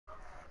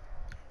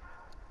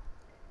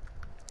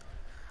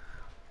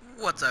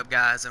What's up,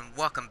 guys, and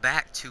welcome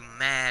back to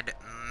Mad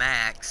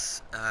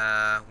Max.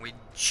 We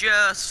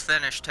just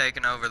finished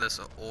taking over this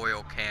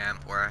oil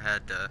camp where I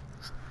had to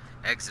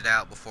exit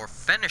out before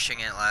finishing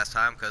it last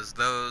time because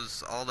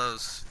all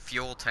those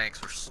fuel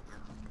tanks were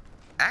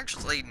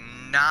actually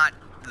not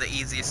the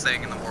easiest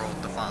thing in the world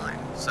to find.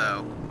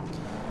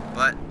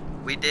 But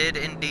we did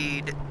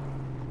indeed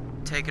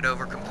take it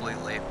over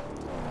completely,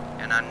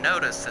 and I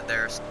noticed that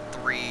there's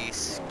 3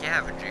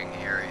 scavenging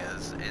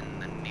areas in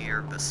the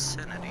near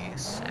vicinity,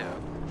 so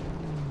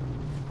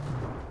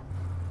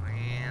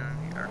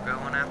we are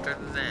going after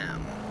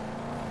them.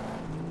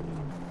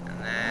 And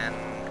then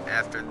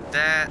after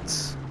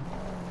that,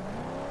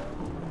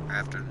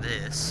 after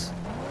this,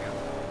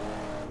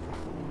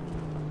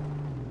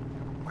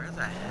 where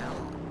the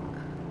hell?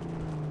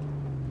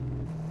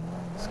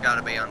 It's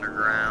gotta be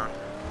underground.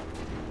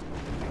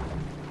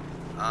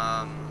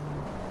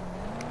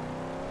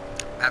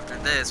 After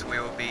this, we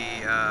will be,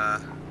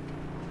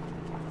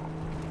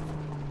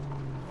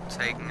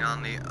 taking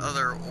on the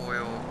other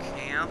oil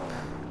camp,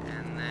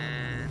 and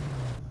then,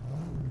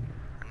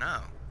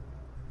 no,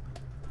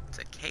 it's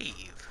a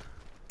cave.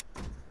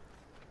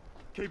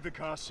 Keep the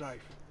car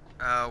safe.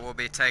 We'll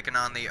be taking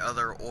on the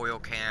other oil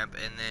camp,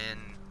 and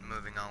then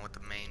moving on with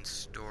the main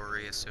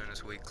story as soon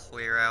as we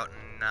clear out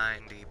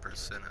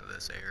 90% of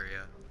this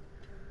area.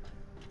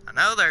 I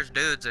know there's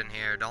dudes in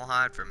here, don't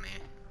hide from me.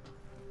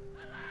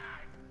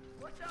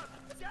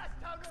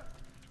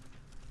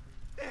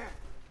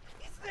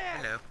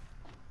 Hello.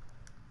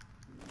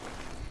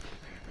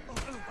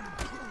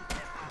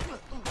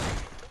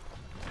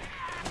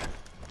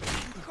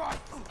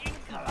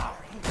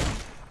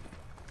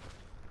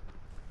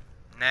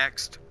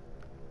 Next.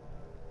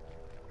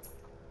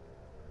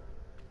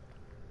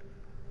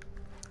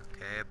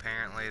 Okay,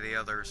 apparently the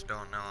others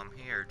don't know I'm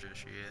here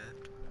just yet.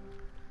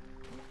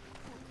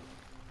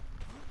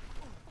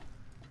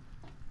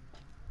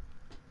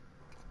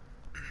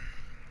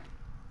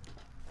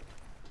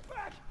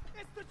 Back!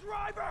 It's the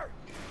driver!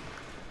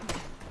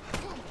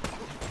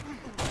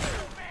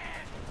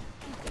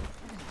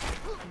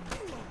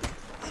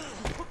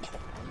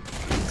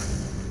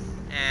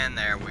 And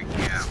there we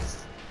go.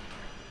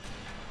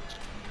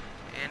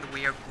 And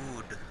we are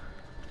good.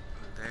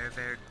 Very,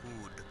 very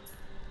good.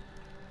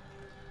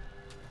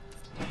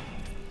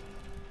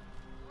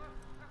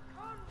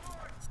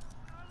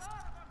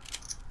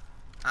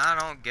 I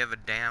don't give a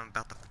damn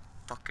about the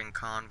fucking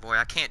convoy.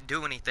 I can't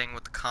do anything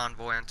with the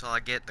convoy until I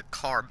get the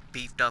car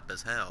beefed up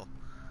as hell.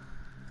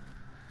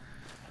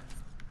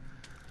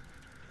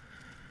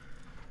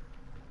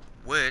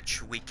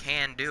 Which we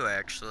can do,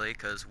 actually,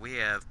 because we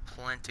have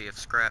plenty of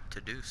scrap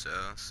to do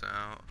so. So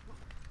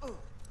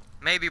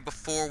maybe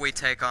before we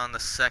take on the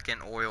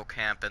second oil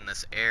camp in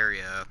this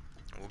area,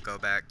 we'll go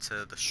back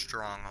to the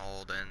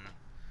stronghold and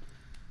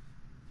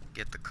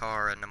get the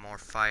car into more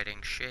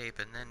fighting shape,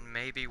 and then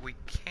maybe we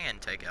can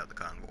take out the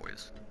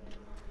convoys.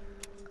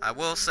 I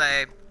will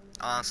say,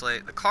 honestly,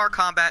 the car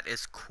combat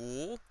is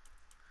cool,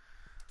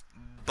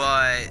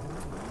 but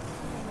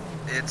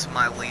it's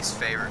my least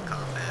favorite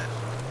combat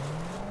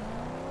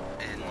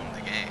in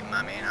the game.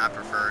 I mean, I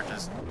prefer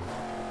just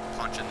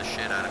punching the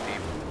shit out of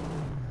people.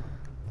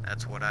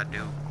 That's what I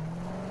do.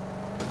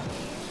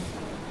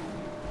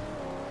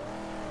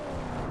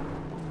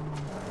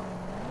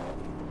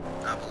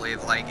 I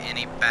believe, like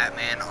any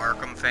Batman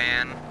Arkham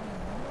fan,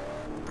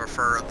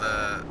 prefer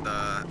the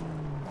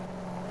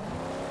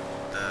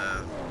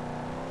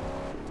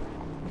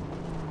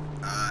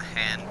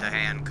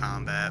hand-to-hand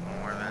combat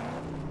more than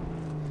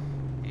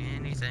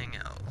anything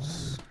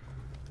else.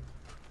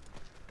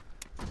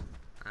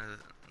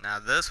 Now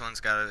this one's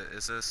got a,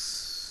 is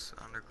this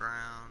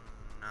underground?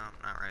 No,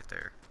 not right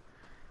there.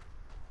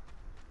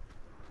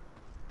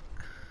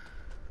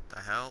 The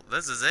hell?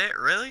 This is it?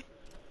 Really?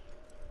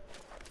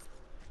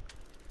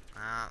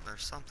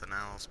 There's something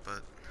else,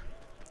 but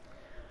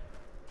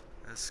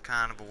this is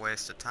kind of a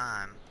waste of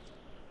time.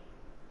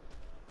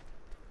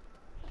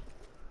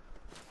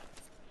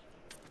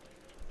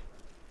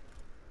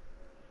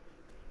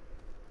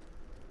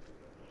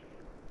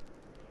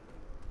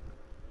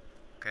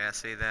 Okay, I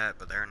see that,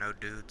 but there are no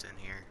dudes in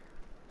here.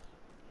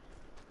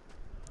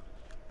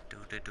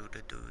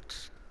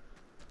 Dudes.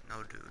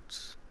 No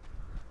dudes.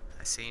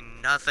 I see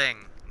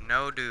nothing.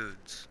 No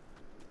dudes.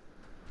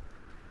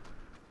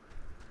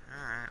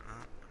 Alright,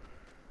 well.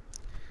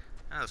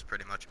 That was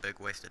pretty much a big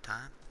waste of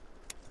time.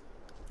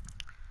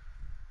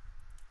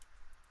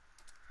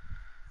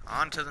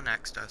 On to the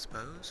next, I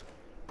suppose.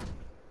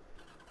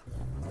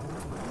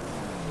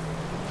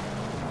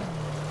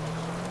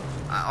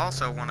 I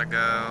also want to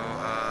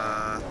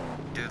go,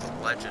 do the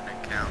legend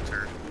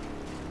encounter.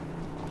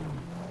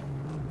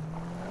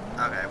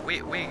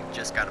 Okay, we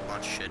just got a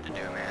bunch of shit to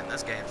do, man.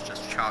 This game's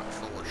just chock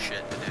full of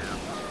shit to do.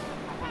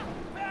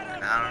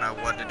 And I don't know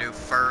what to do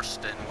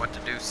first, and what to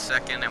do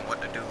second, and what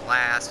to do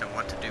last, and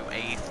what to do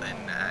eighth,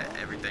 and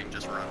everything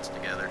just runs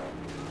together.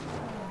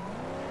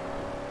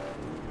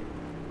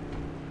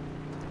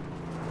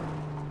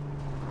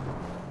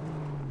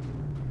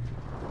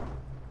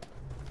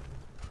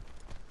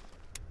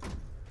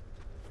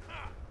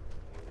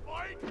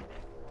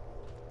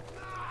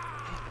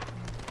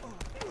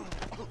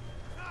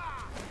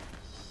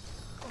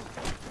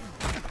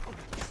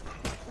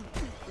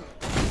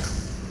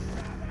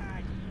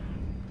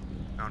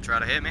 Don't try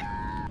to hit me.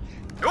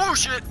 Oh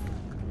shit!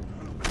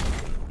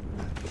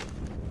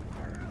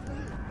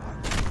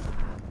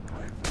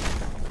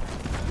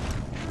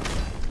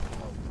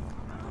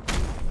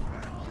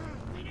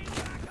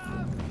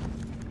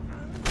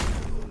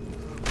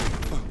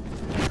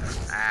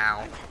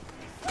 Ow.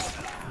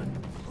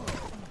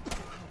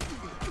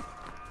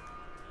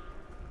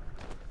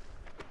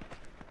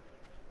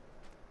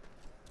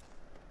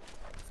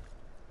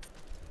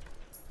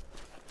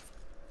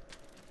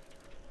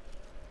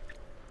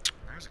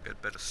 There's a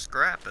good bit of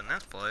scrap in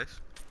this place.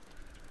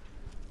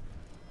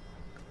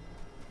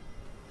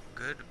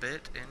 Good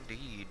bit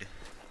indeed.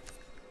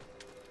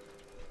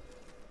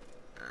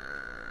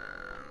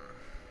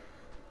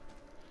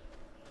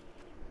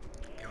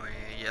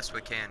 Yes,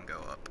 we can go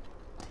up.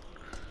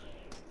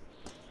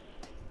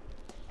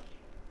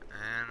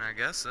 And I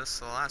guess this is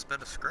the last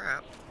bit of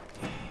scrap.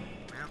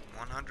 Yep,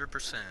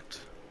 100%.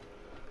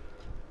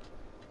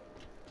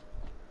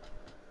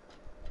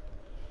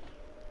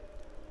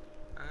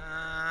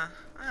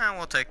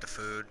 We'll take the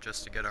food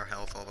just to get our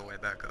health all the way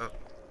back up.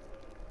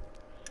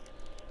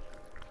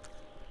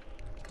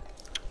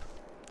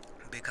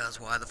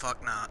 Because why the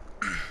fuck not?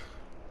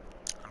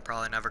 I'm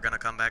probably never gonna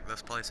come back to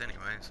this place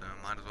anyway, so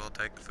might as well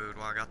take the food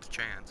while I got the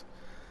chance.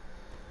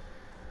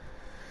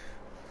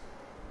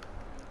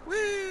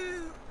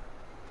 Woo!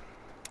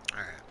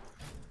 Alright.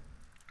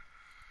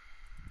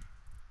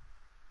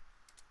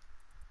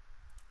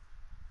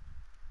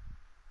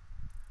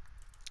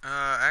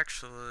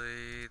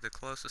 Actually, the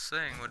closest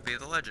thing would be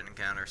the legend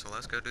encounter, so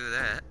let's go do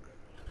that.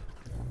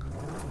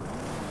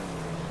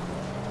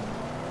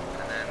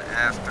 And then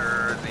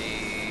after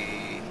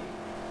the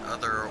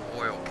other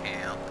oil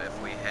camp, if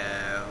we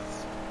have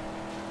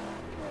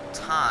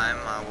time,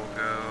 I will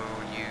go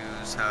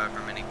use however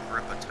many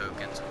Grippa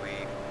tokens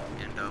we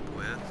end up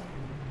with.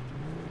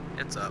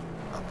 It's up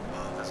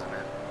above, isn't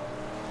it?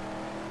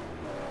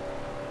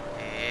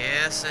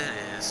 Yes, it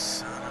is.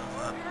 Son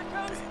of a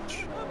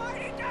bitch.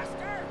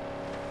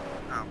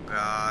 Oh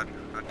god,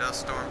 a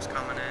dust storm's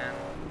coming in.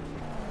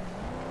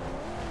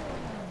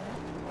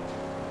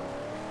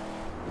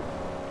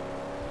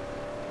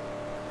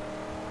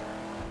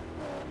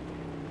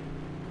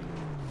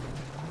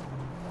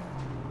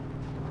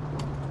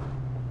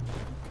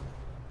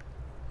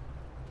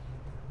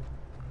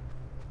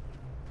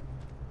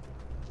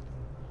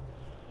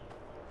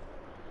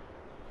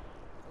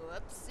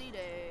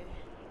 Whoopsie-doo.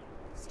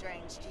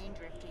 Strange gene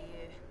drifter,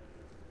 you.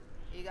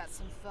 You got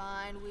some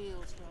fine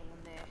wheels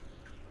rolling there.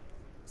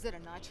 Is it a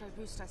nitro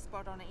boost I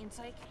spot on an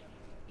intake?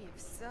 If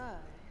so,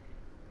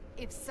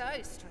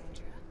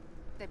 stranger,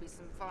 there'd be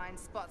some fine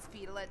spots for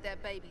you to let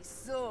that baby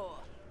soar.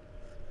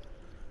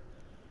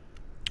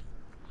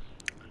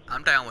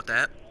 I'm down with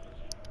that.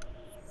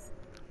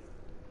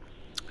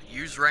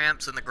 Use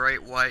ramps in the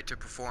Great White to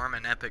perform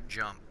an epic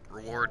jump.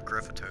 Reward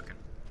Grippa token.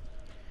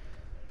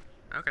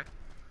 Okay.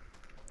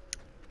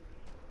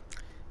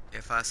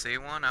 If I see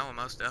one, I will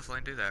most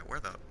definitely do that. Where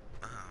the...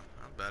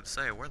 I was about to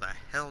say, where the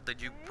hell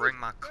did you bring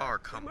my car,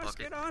 cum bucket? Let's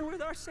get on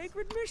with our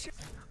sacred mission.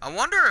 I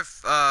wonder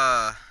if,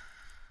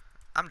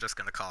 I'm just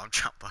gonna call him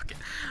Chum Bucket.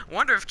 I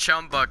wonder if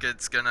Chum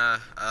Bucket's gonna,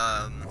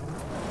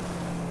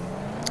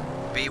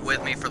 be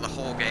with me for the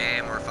whole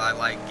game, or if I,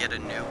 like, get a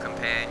new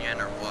companion,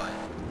 or what.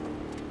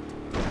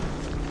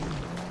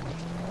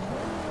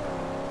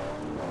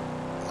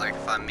 Like,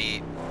 if I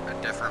meet a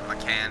different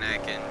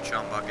mechanic and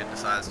Chum Bucket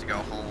decides to go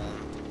home,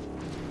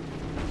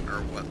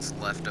 or what's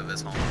left of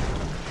his home.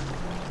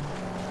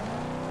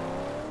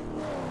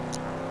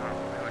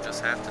 We would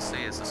just have to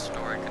see as the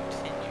story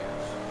continues.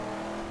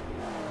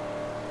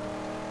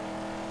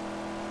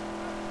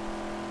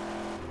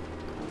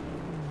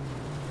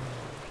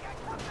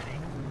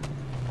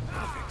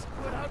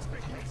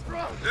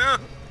 Yeah.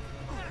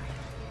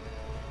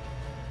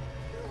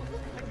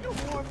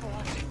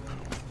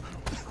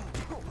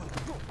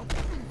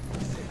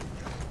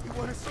 You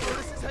want to score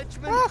us as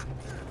henchmen?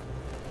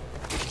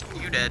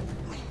 You dead.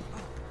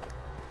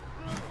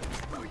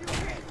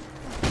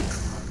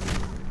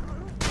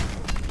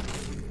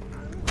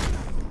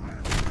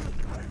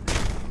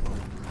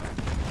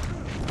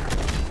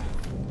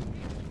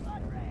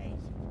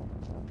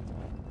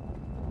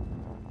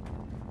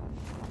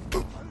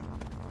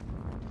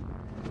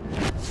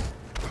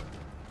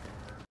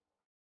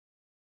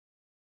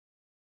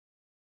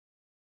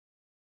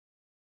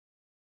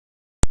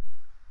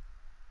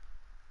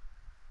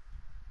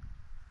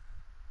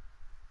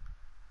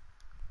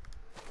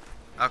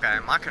 Okay,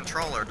 my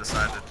controller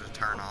decided to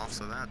turn off,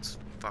 so that's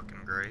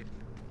fucking great.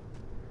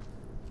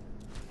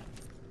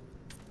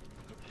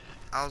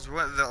 I was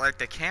with the, like,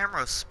 the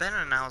camera was spinning,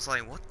 and I was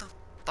like, what the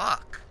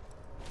fuck?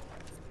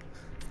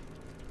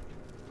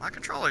 My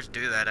controllers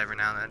do that every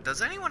now and then.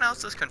 Does anyone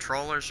else's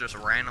controllers just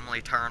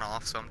randomly turn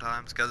off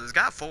sometimes? Because it's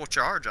got full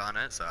charge on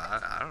it, so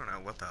I don't know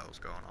what the hell's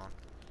going on.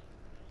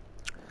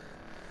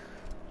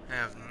 I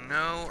have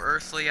no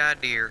earthly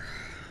idea.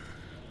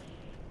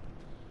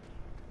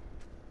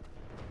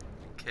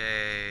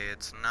 Okay,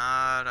 it's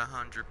not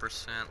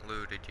 100%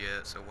 looted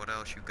yet, so what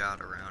else you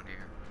got around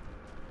here?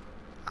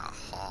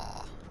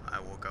 Aha, I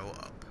will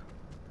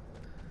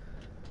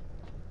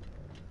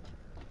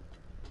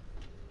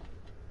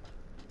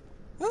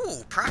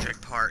Ooh,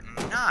 project part,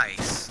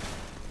 nice.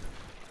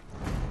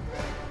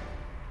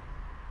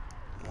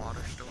 Water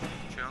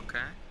storage, okay.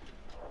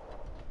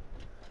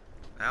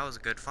 That was a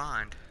good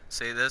find.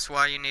 See, this is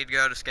why you need to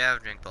go to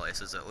scavenging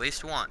places at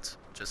least once.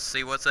 Just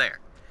see what's there.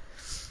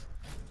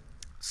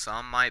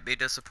 Some might be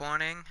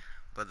disappointing,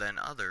 but then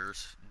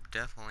others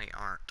definitely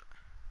aren't.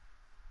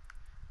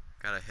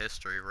 Got a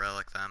history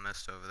relic that I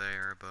missed over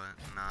there, but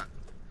not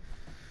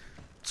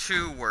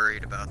too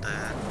worried about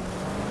that.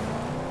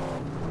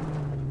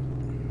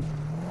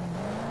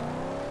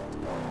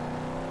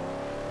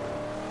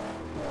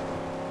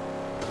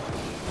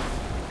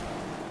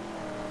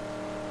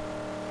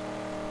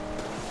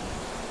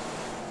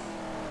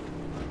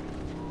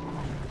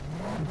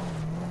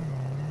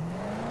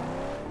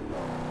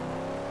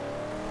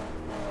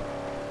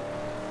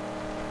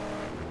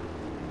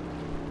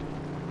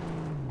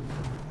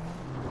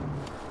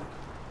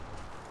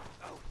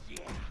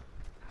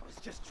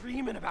 Just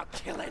dreaming about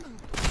killing.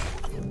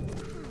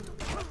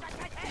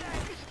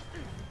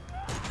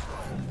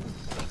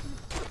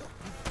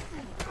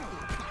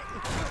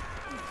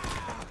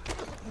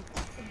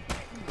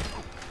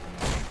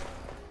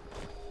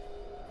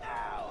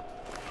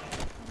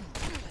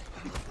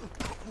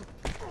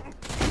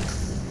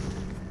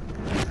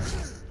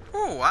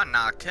 Ooh, I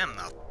knocked him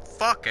the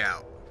fuck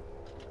out.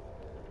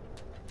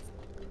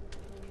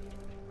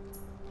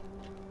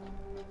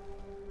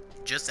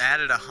 Just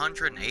added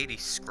 180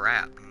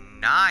 scrap.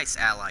 Nice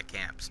ally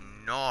camps.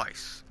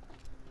 Nice.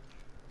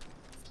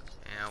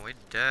 Yeah,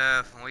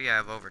 we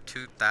have over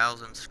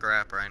 2,000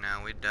 scrap right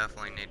now. We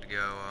definitely need to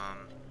go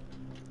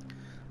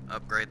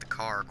upgrade the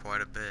car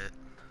quite a bit.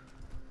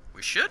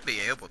 We should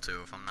be able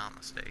to, if I'm not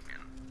mistaken.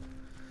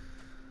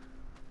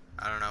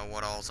 I don't know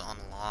what all's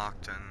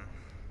unlocked and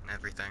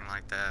everything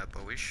like that,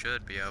 but we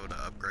should be able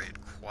to upgrade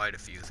quite a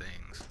few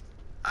things,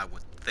 I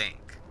would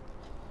think.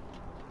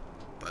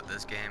 But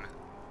this game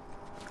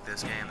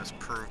has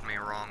proved me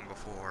wrong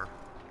before.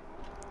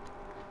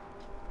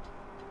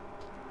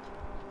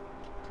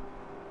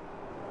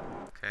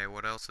 Okay,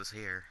 what else is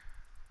here?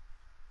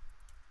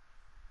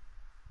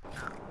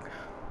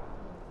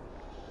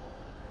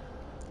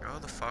 Go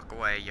the fuck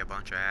away, you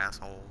bunch of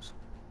assholes.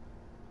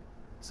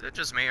 Is it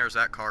just me, or is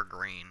that car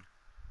green?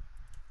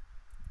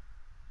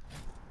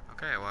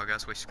 Okay, well I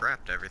guess we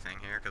scrapped everything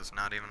here, because it's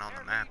not even on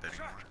the map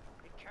anymore.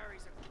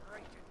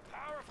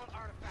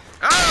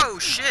 Oh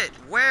shit!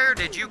 Where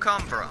did you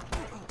come from?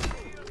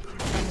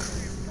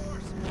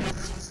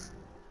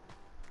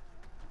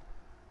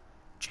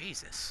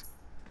 Jesus.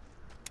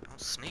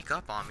 Don't sneak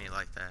up on me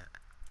like that.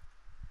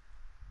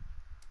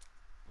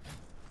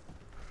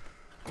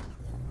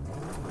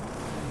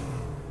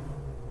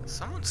 Is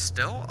someone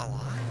still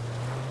alive?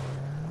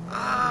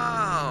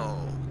 Oh!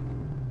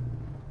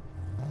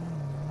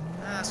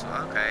 That's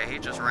okay, he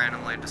just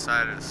randomly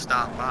decided to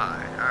stop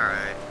by.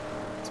 Alright.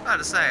 I was about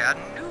to say, I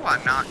knew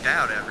I knocked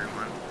out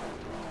everyone.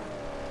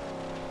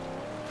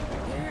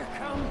 Here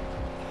come the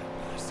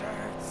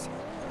buzzards.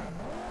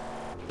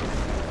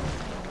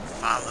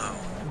 Follow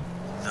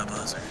the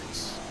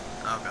buzzards.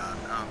 Oh god,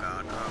 oh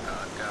god, oh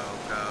god, go,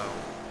 go.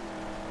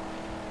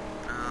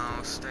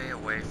 No, stay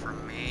away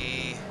from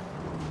me.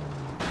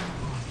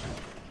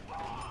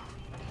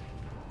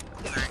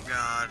 Thank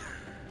god.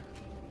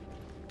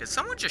 Did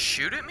someone just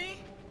shoot at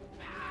me?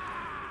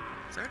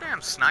 Is there a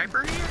damn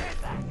sniper here?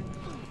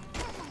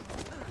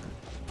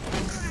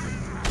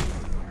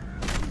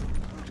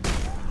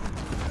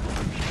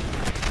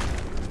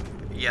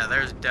 Yeah,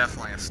 there's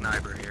definitely a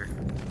sniper here.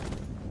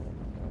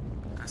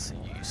 I see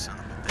you, son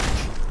of a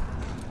bitch.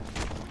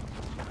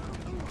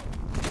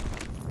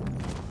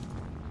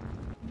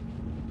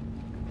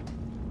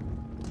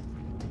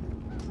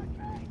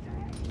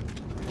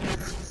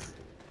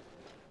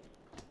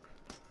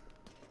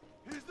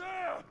 He's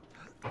there.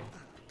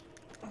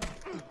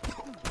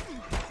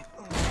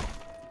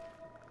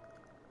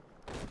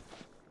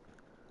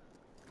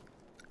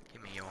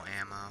 Give me your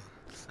ammo.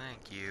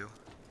 Thank you.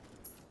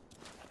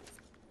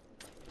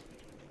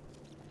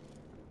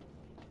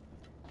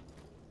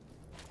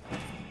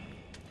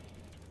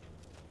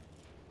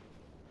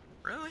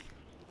 Really?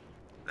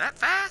 That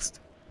fast?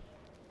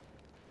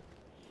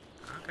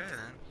 Okay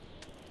then.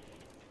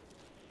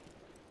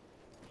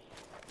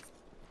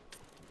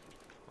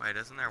 Wait,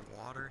 isn't there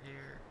water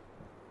here?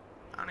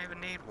 I don't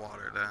even need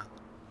water though.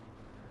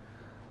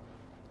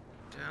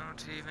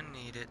 Don't even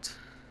need it.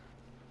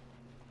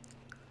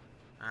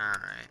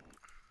 Alright.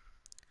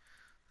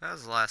 That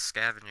was the last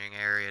scavenging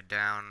area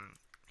down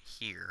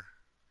here.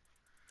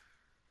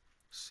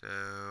 So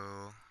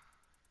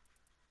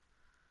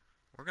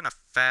we're gonna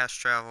fast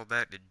travel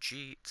back to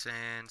Jeets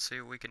and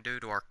see what we can do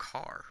to our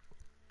car.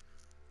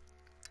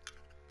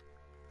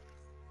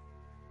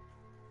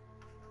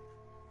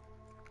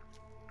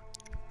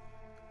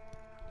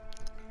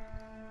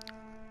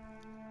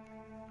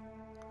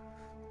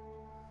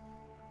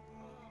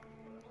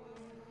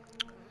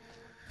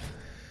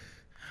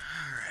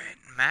 Alright,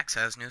 Max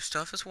has new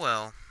stuff as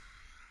well.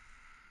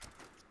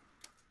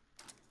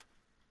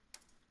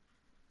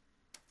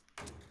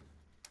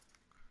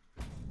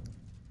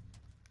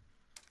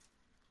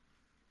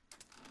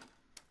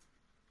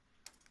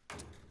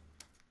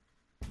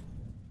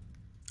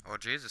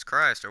 Jesus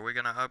Christ, are we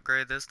gonna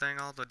upgrade this thing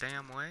all the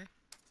damn way?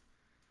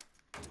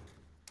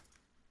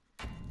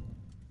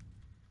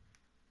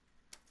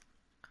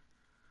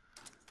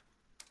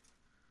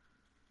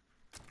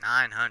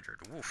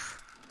 $900.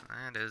 Woof.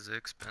 That is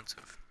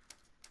expensive.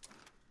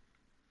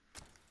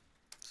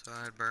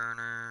 Side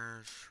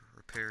burners,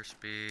 repair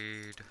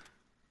speed.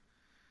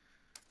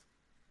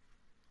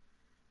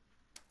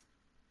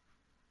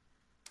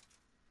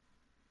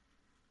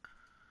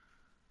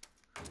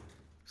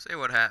 See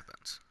what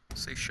happens.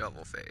 See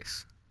shovel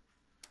face.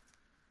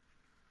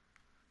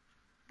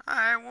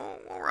 Alright,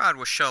 we'll ride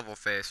with shovel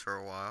face for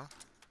a while.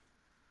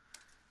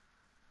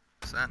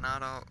 Is that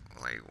not all?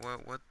 Like,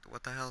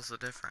 what the hell's the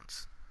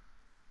difference?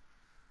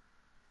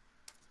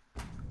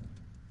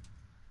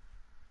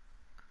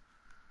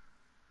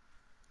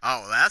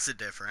 Oh, that's a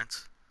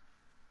difference.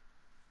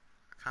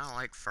 I kind of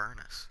like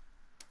furnace.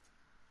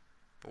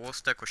 But we'll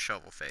stick with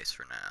shovel face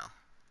for now.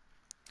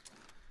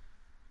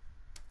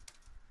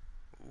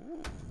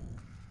 Ooh.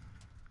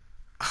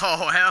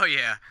 Oh, hell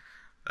yeah.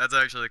 That's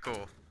actually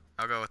cool.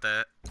 I'll go with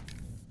that.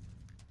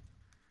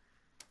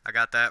 I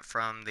got that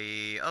from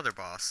the other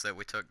boss that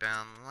we took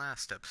down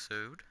last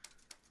episode.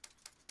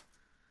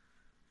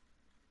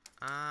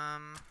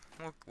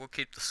 We'll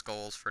keep the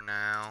skulls for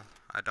now.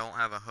 I don't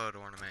have a hood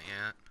ornament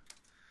yet.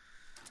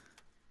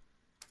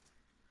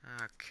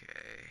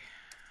 Okay.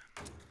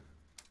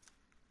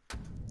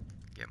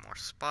 Get more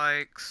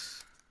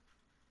spikes.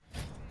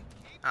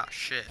 Oh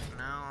shit,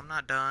 no, I'm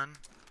not done.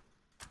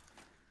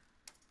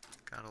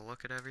 Gotta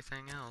look at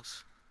everything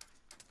else.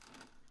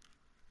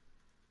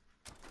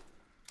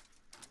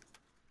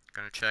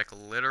 Gonna check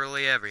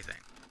literally everything.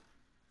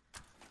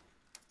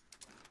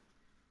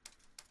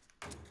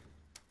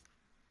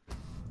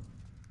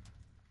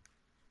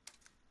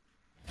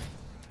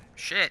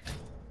 Shit.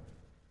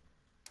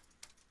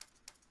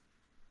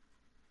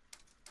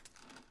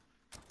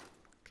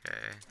 Okay.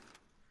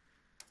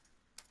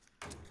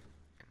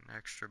 An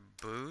extra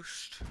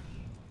boost.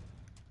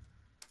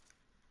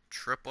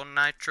 Triple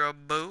nitro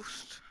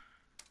boost.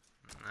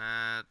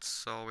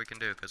 That's all we can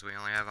do because we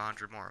only have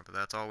 100 more, but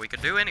that's all we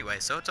can do anyway,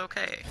 so it's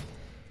okay.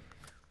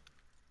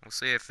 We'll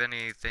see if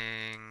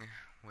anything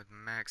with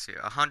max here.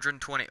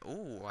 120.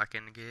 Ooh, I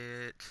can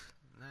get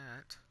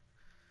that.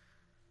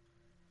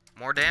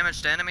 More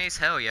damage to enemies?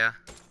 Hell yeah.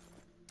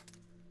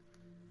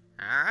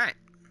 Alright.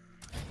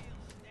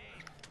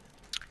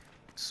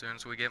 As soon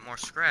as we get more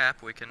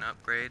scrap, we can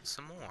upgrade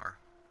some more.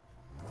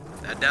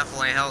 That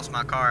definitely helps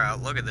my car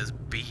out. Look at this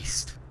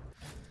beast.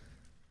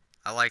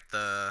 I like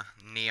the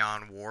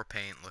neon war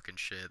paint looking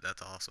shit.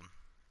 That's awesome.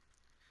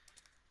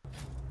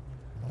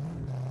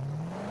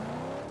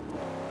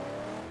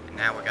 And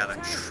now we got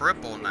a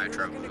triple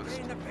nitro boost.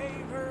 In the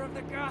favor of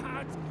the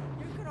gods,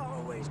 you could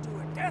always do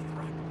a death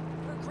run.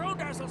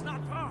 Crodazzle's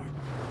not far.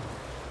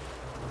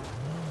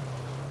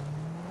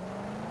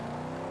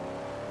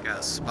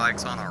 Got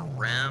spikes on our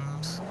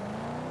rims.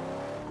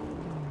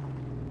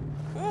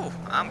 Ooh,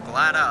 I'm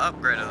glad I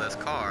upgraded this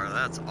car.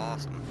 That's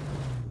awesome.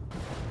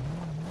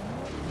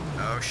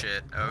 Oh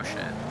shit, oh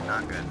shit.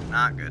 Not good,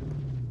 not good.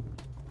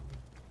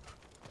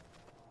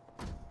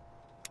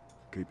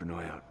 Keep an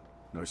eye out.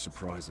 No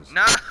surprises.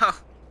 No!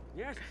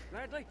 Yes,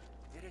 gladly.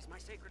 It is my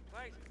sacred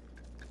place.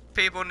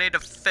 People need to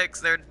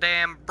fix their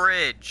damn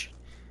bridge.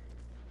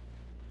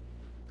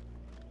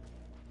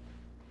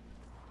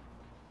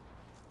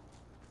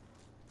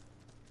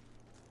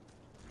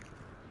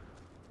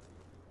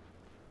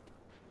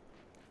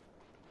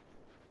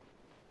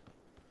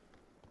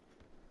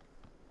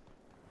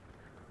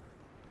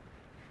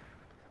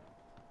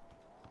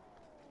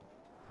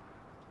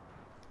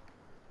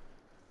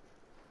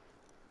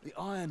 The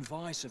iron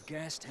vice of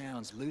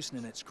Gastown's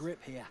loosening its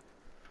grip here.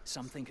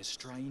 Some think a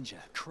stranger,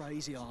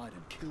 crazy-eyed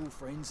and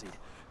kill-frenzied,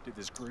 did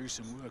this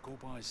gruesome work all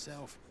by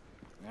himself.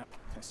 Yep,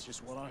 that's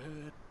just what I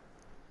heard.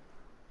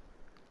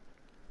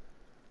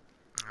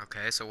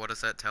 Okay, so what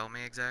does that tell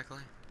me exactly?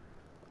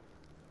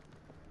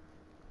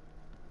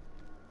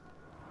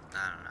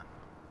 I don't know.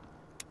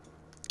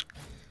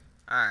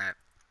 Alright.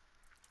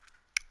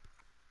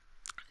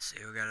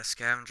 See, we got a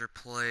scavenger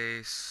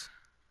place.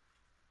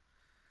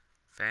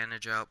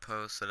 Vantage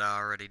outpost that I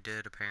already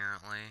did,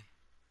 apparently.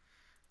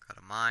 Got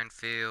a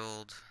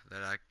minefield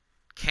that I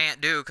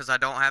can't do because I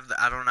don't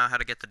know how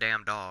to get the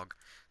damn dog.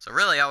 So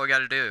really all we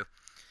gotta do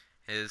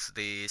is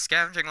the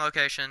scavenging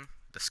location,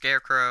 the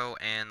scarecrow,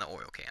 and the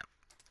oil camp.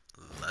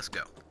 Let's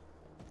go.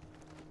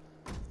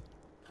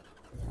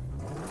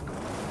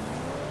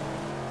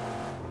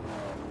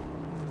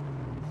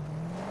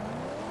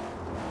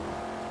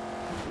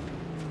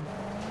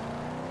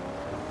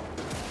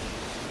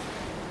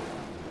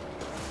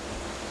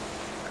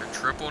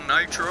 Triple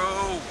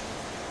nitro!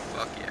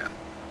 Fuck yeah.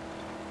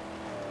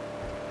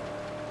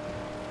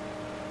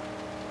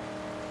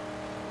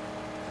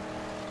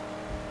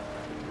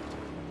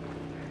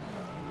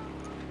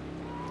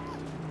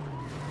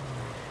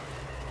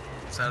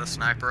 Is that a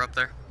sniper up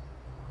there?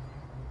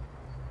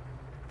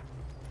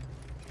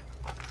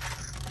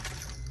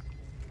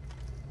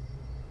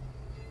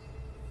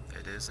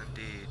 It is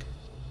indeed.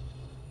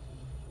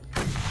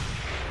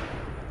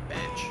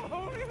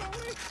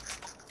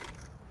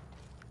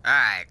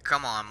 Alright,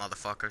 come on,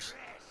 motherfuckers.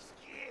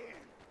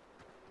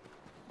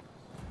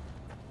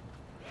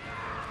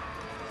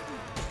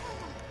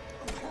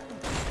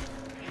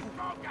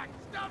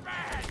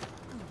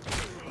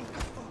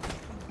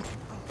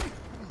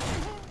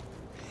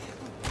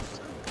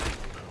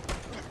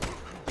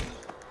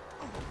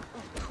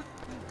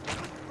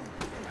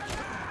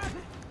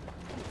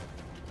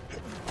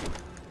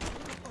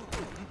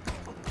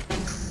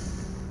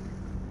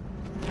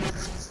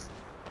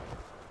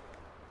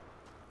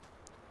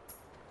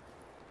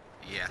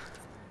 Yeah,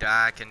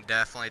 I can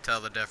definitely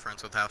tell the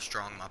difference with how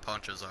strong my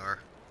punches are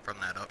from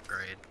that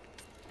upgrade.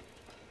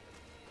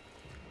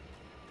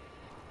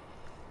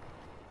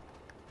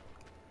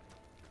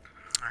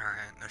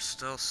 Alright, there's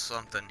still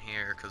something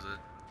here because it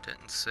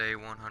didn't say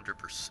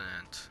 100%.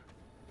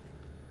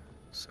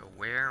 So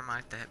where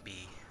might that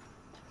be?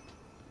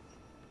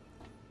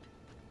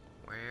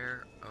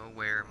 Where, oh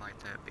where might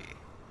that be?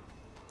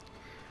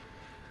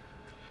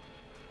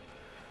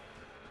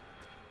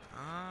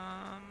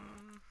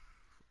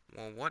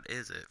 Well, what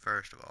is it,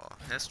 first of all?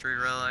 History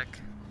relic?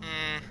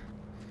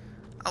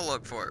 I'll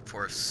look for it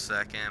for a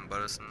second,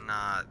 but it's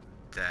not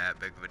that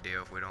big of a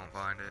deal if we don't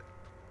find it.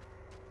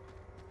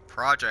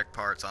 Project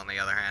parts, on the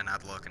other hand,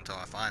 I'd look until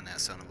I find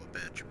that son of a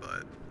bitch,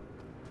 but...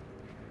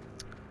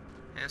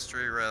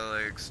 History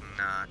relics,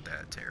 not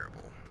that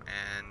terrible.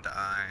 And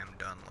I am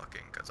done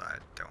looking, because I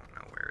don't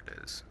know where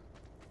it is.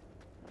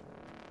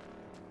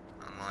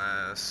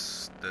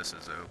 Unless this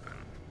is open.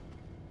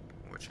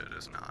 Which it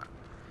is not.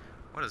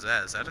 What is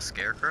that? Is that a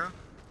scarecrow?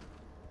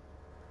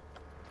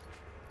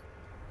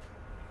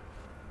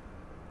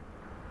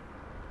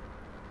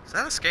 Is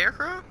that a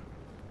scarecrow?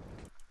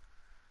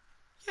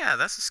 Yeah,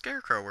 that's a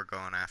scarecrow we're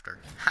going after.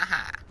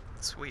 Haha,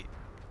 sweet.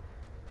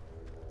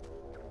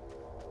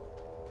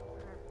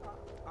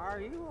 Are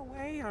you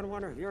away on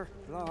one of your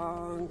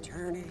long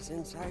journeys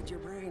inside your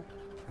brain?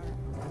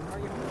 Are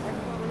you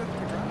capable enough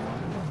to drive?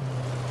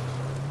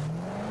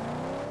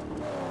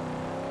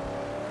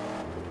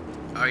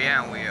 Oh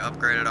yeah, and we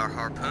upgraded our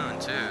harpoon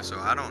too, so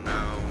I don't know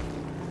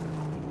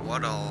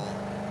what all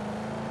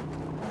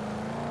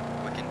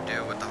we can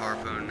do with the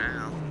harpoon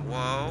now.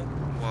 Whoa,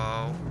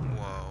 whoa,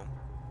 whoa.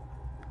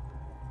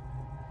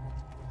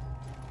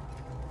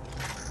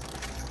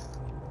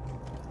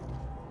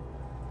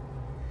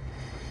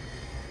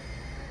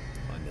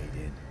 I need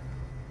in.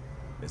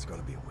 There's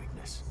gotta be a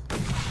weakness.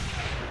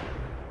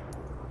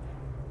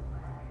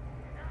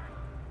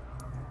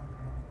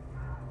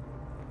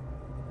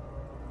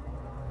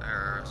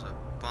 There's a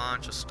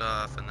bunch of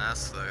stuff, and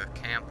that's the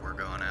camp we're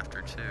going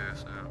after too,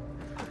 so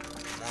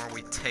the more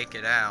we take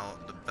it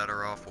out, the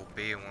better off we'll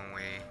be when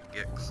we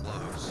get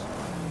close.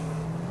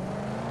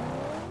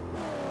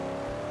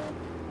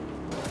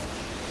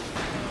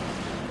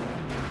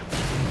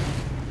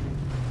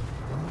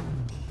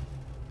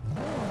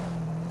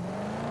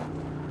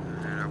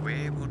 And are we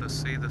able to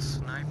see the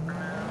sniper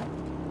now?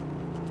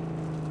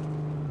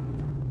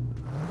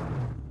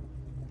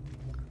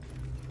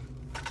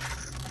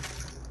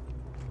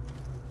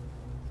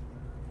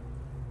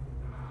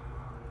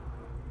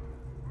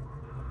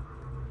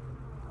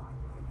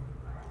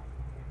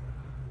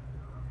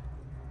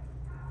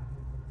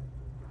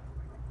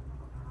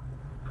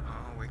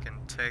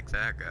 Take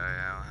that guy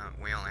out.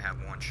 We only have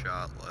one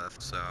shot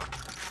left, so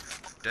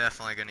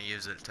definitely gonna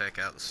use it to take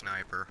out the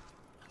sniper.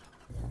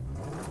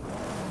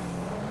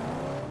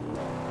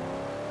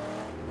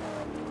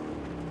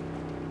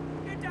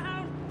 Get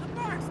down! The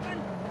marksman!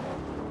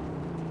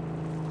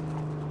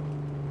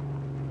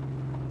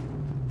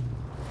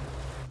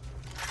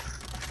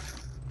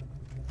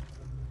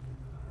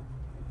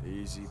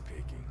 Easy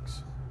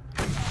pickings.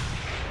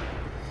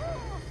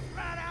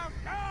 Flat out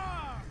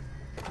dog!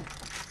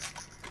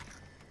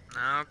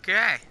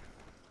 Okay.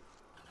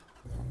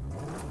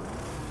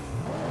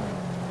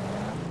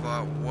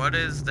 But what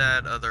is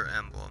that other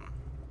emblem?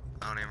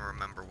 I don't even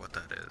remember what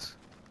that is.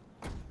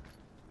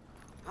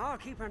 I'll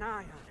keep an eye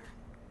on her.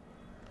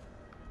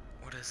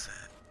 What is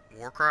that?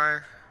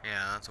 Warcry?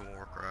 Yeah, that's a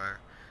Warcry.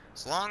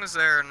 As long as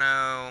there are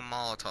no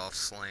Molotov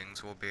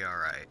slings, we'll be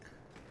alright.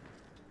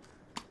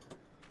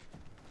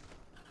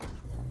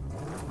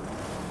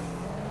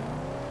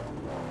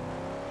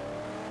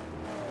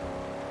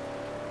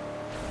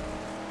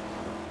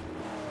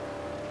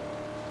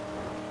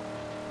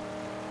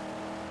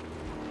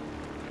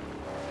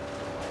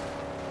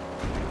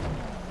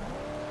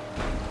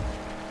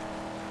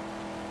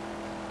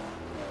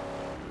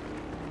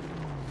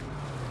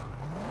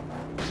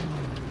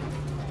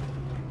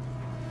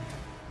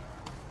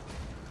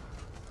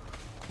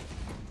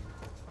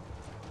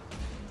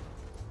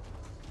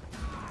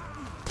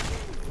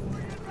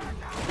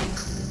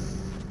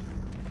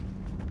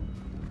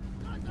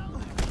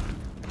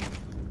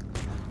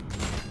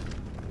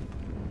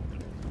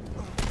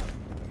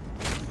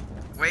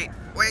 Wait,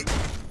 wait!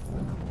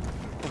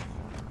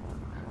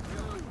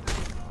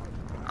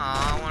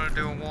 Aw, I want to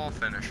do a wall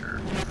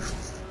finisher.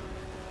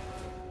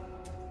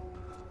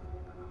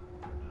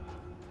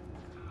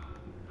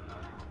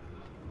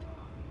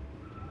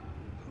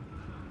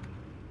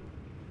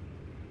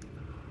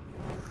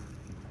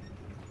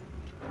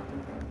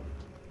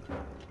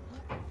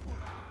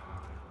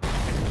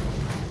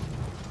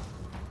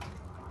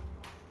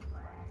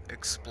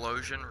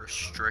 explosion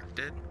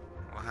restricted?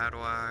 Well, how do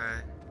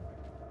I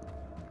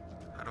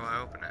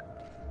open it?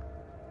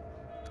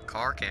 The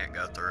car can't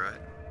go through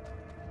it.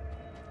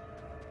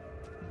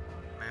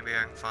 Maybe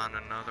I can find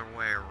another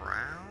way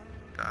around?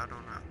 I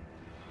don't know.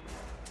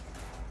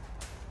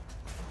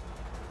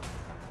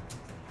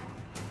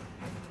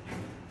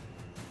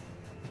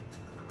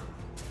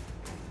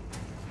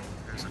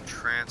 There's a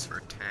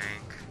transfer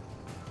tank.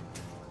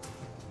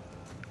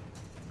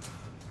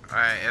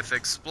 Alright, if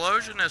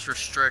explosion is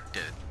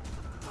restricted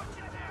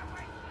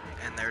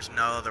and there's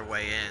no other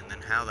way in,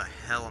 then how the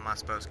hell am I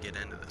supposed to get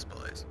into this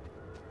place?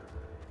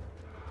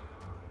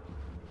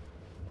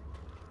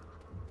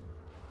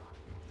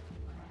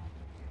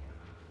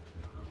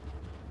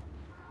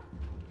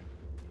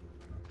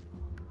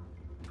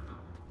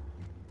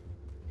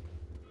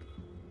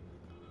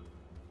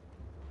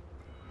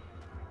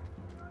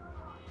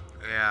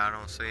 Yeah, I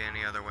don't see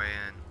any other way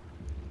in.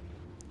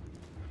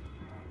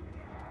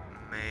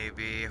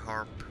 Maybe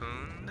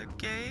harpoon the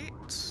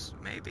gates?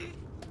 Maybe?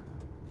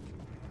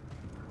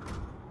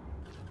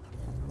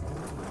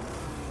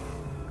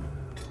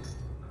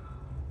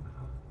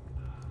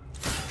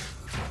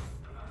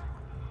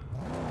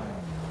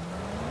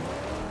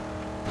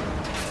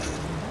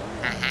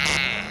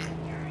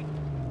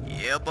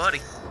 Yeah,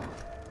 buddy.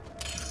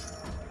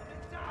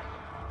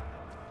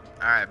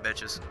 Alright,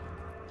 bitches.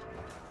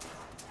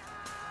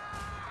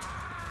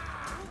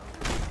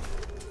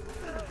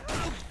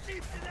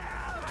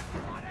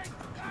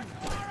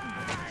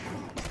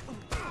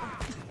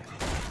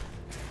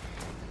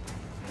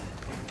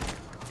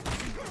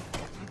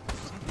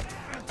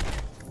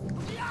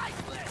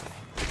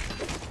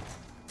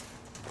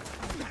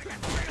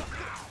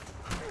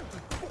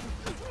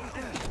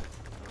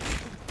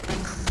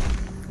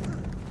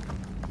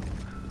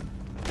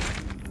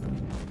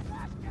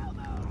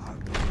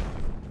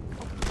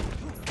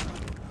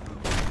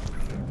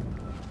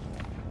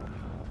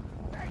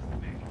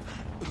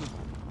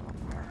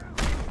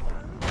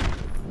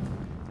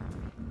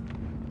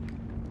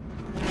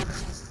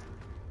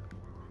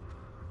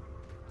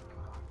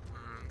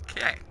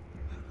 Okay.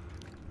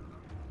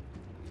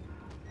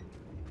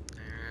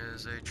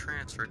 There's a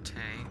transfer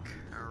tank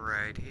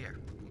right here.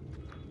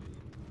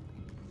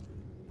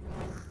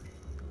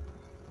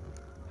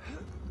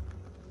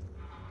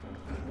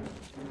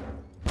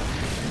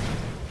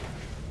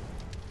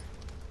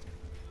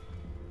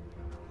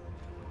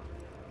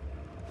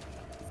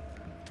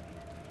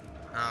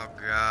 Oh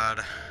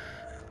God.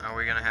 Are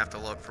we gonna have to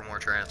look for more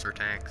transfer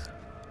tanks?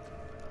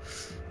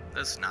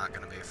 This is not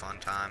gonna be a fun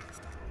time.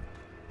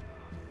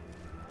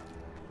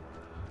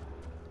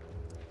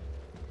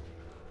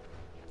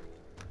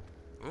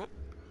 Oop.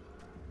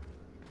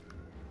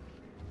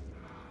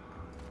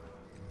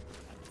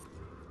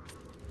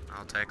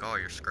 I'll take all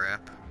your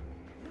scrap.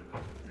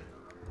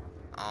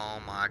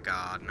 Oh my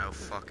God, no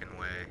fucking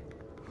way.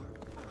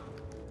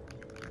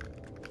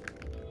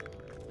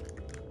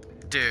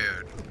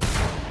 Dude.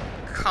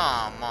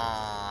 Come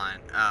on.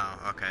 Oh,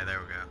 okay, there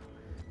we go.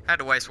 Had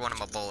to waste one of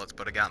my bullets,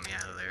 but it got me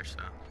out of there, so.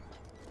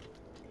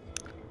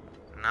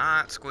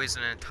 Not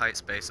squeezing in tight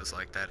spaces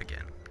like that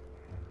again.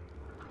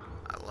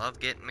 I love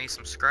getting me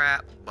some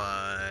scrap,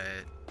 but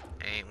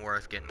ain't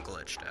worth getting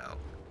glitched out.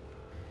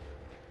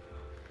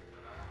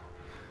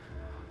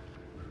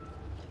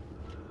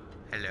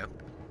 Hello.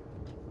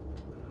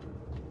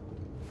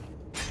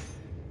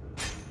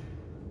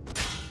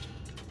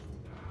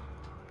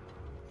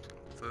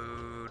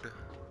 Food.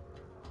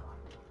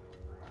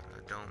 I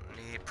don't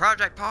need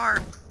project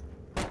part.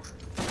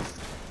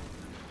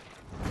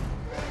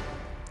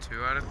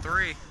 2 out of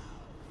 3.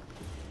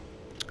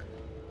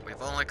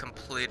 We've only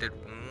completed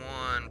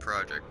one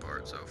project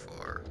part so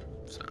far,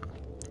 so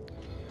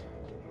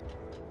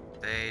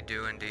they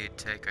do indeed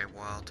take a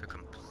while to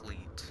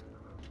complete.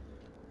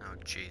 Oh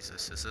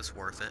Jesus, is this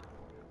worth it?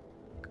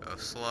 Go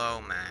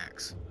slow,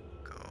 Max.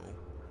 Go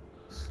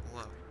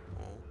slow.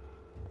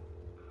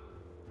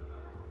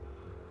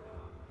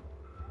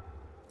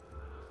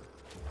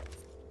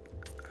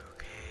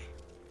 Okay.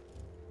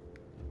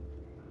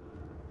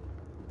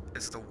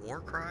 Is the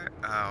war cry?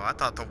 Oh, I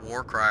thought the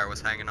war crier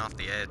was hanging off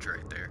the edge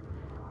right there.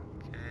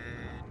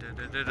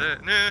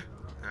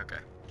 Okay.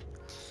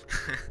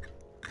 Okay.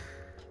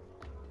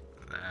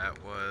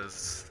 That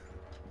was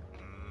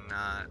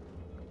not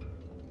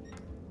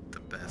the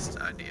best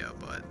idea,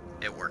 but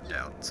it worked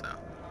out, so.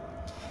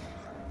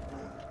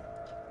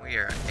 We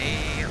are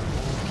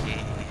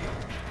A-okay.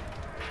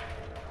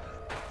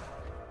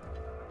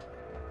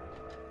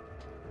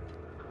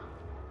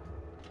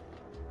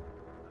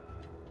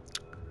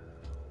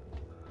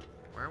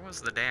 Where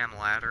was the damn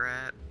ladder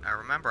at? I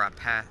remember I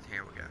passed.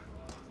 Here we go.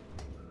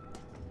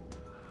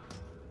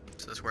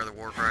 Is this where the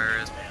war crier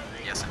is?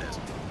 Yes, it is.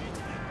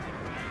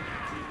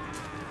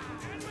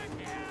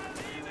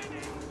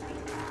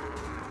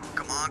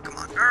 Come on, come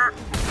on.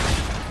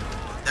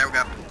 There we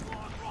go.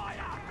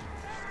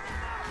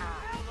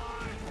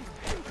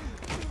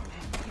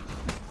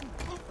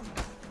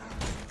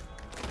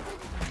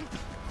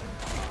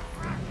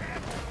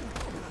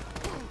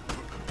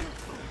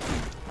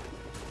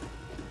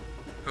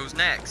 Who's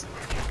next?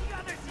 The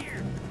others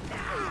here!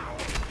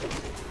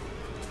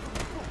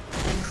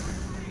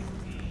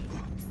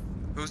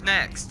 Who's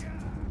next?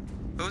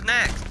 Who's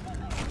next?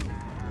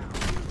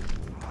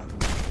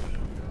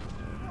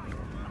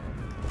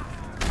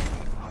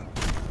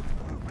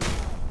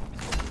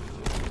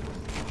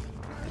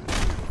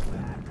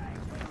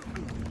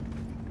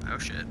 Oh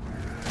shit.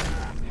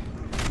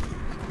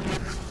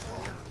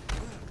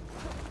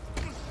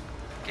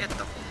 Get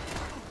the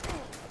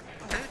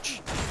bitch.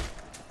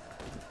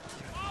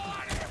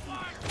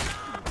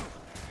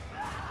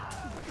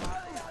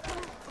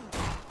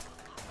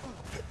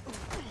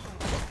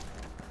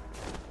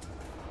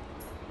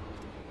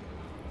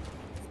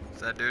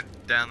 Is that dude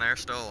down there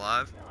still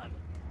alive?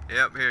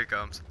 Yep, here he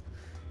comes.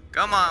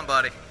 Come on,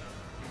 buddy.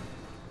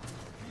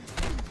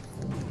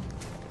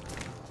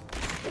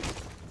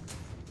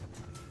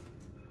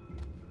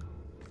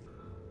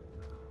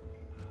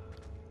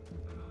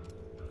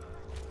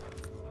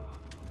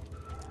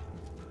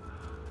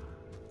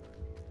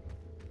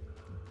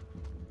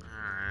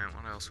 Alright,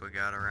 what else we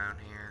got around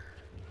here?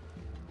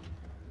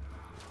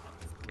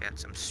 Got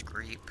some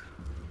screep.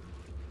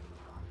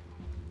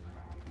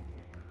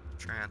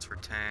 Transfer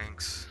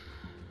tanks.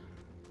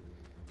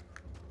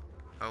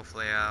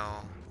 Hopefully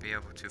I'll be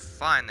able to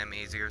find them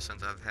easier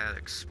since I've had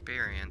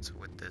experience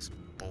with this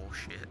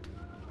bullshit.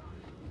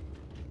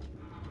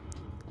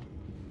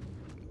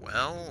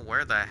 Well,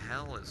 where the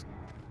hell is...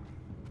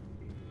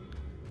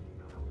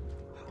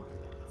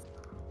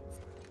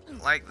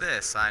 Like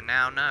this, I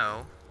now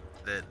know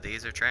that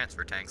these are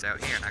transfer tanks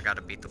out here and I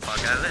gotta beat the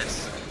fuck out of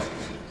this.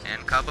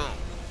 And kaboom.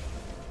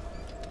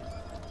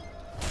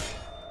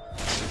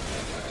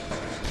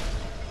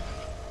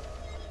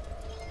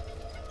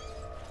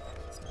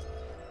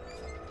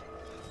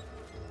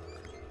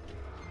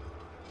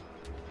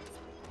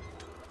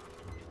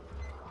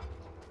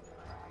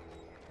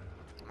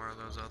 Where are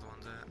those other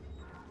ones at?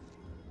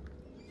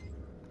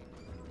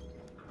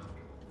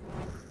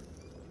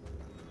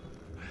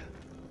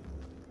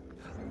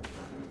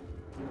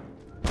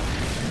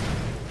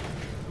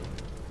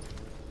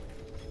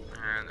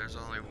 Alright, there's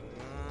only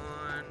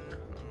one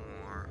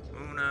more.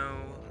 Uno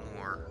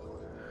more.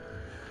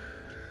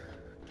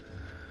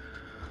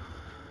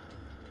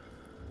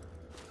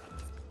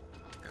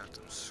 Got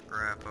some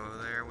scrap over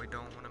there we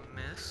don't want to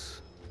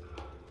miss.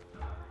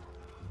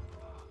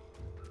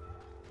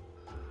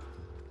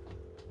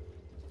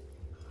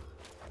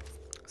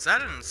 Is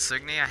that an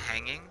insignia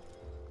hanging?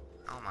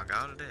 Oh my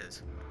god, it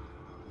is.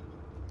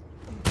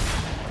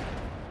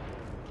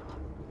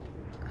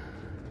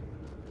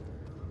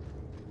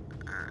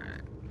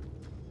 Alright.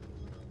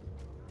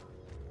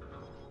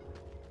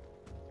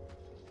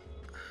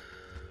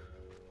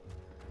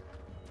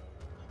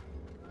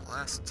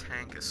 Last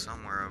tank is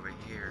somewhere over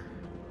here.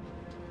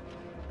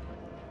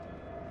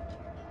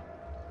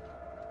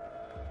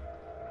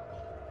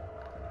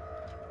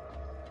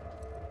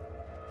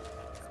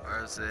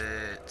 Or is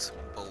it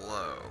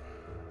below?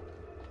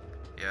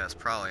 Yeah, it's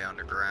probably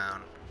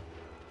underground.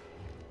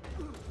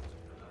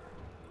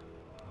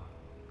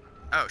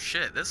 Oh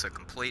shit, this is a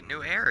complete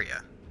new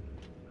area.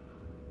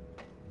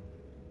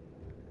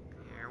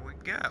 Here we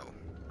go.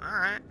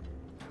 Alright.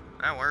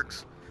 That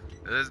works.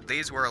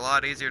 These were a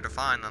lot easier to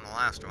find than the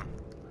last one.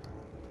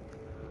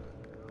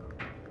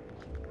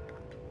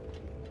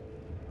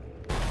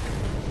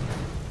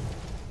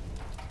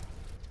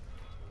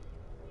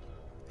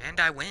 And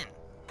I win.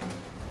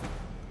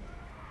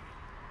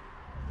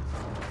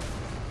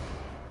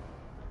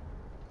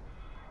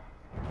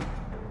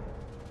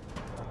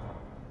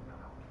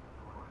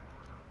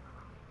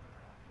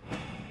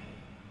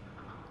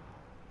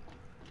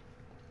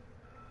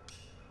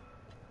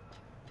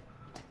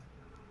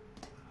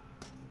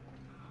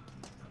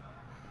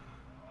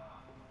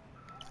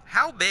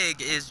 How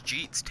big is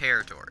Jeet's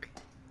territory?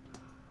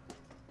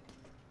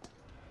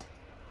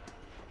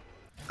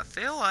 I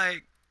feel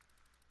like...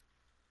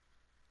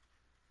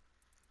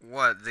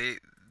 What,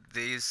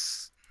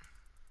 these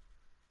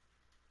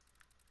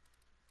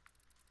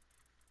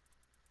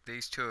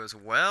two as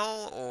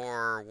well,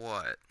 or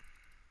what?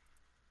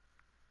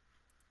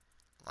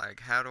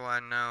 Like, how do I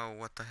know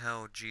what the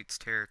hell Jeet's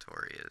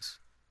territory is?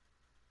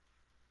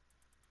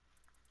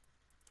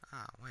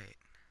 Ah, wait.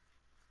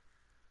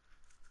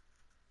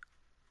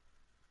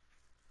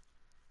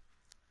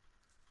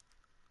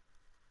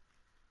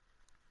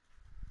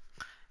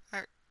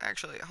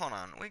 Actually, hold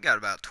on. We got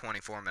about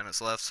 24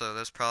 minutes left, so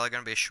this is probably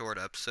going to be a short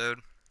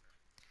episode.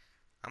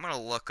 I'm going to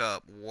look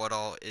up what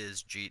all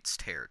is Jeet's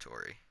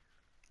territory.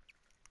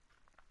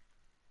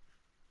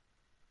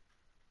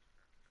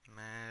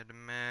 Mad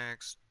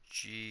Max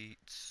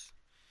Jeet's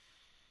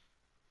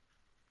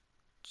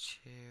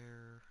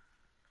territory.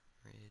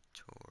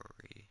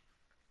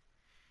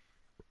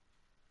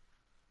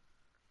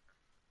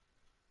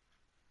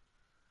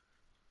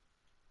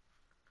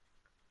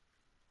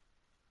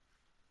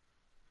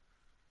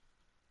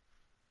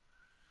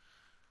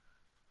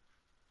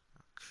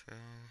 Okay.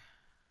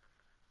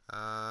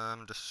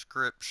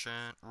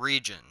 Description.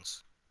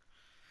 Regions.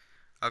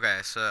 Okay,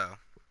 so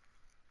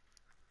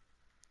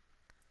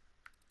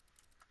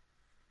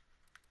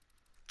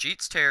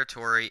Jeet's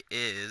territory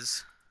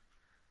is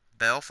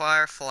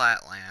Bellfire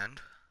Flatland,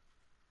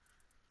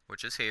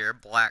 which is here,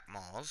 Black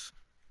Malls,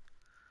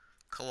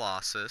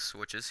 Colossus,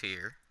 which is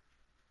here,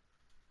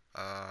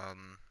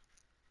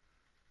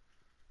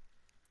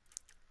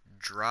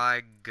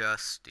 Dry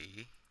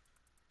Gusty,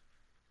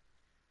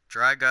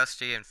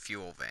 and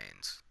Fuel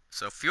Veins.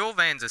 So Fuel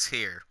Veins is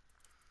here.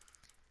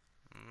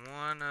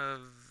 One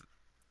of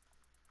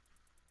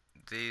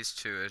these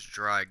two is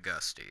Dry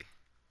Gusty.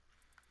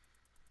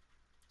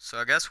 So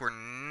I guess we're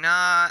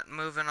not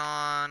moving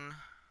on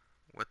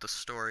with the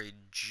story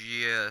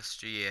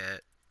just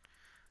yet.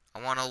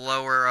 I want to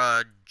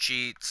lower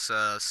Jeet's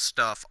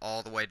stuff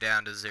all the way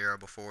down to 0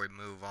 before we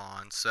move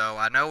on. So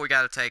I know we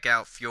got to take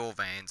out Fuel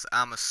Veins.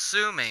 I'm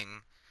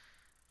assuming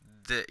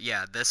that,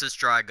 yeah, this is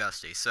Dry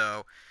Gusty.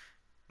 So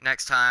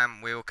next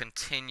time we will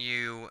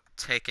continue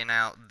taking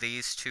out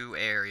these two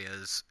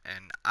areas.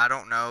 And I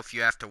don't know if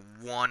you have to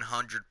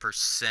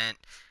 100%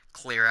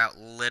 clear out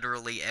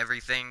literally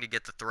everything to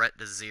get the threat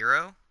to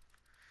 0.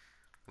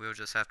 We'll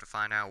just have to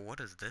find out, what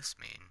does this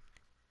mean?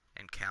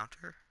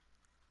 Encounter?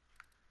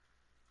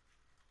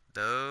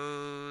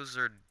 Those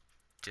are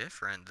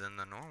different than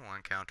the normal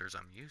encounters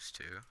I'm used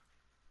to.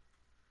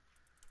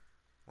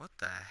 What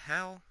the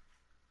hell?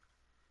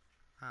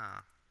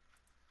 Huh.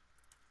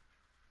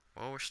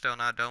 Well, we're still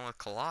not done with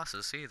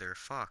Colossus either.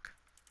 Fuck.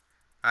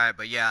 Alright,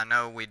 but yeah, I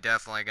know we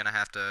definitely gonna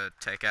have to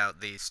take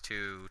out these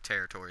two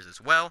territories as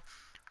well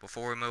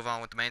before we move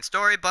on with the main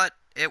story, but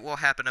it will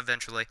happen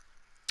eventually.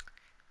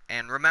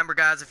 And remember,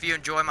 guys, if you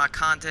enjoy my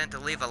content, to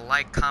leave a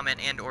like, comment,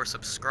 and or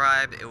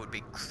subscribe. It would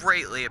be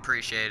greatly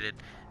appreciated.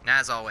 And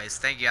as always,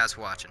 thank you guys for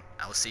watching.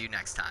 I will see you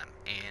next time,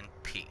 and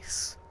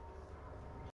peace.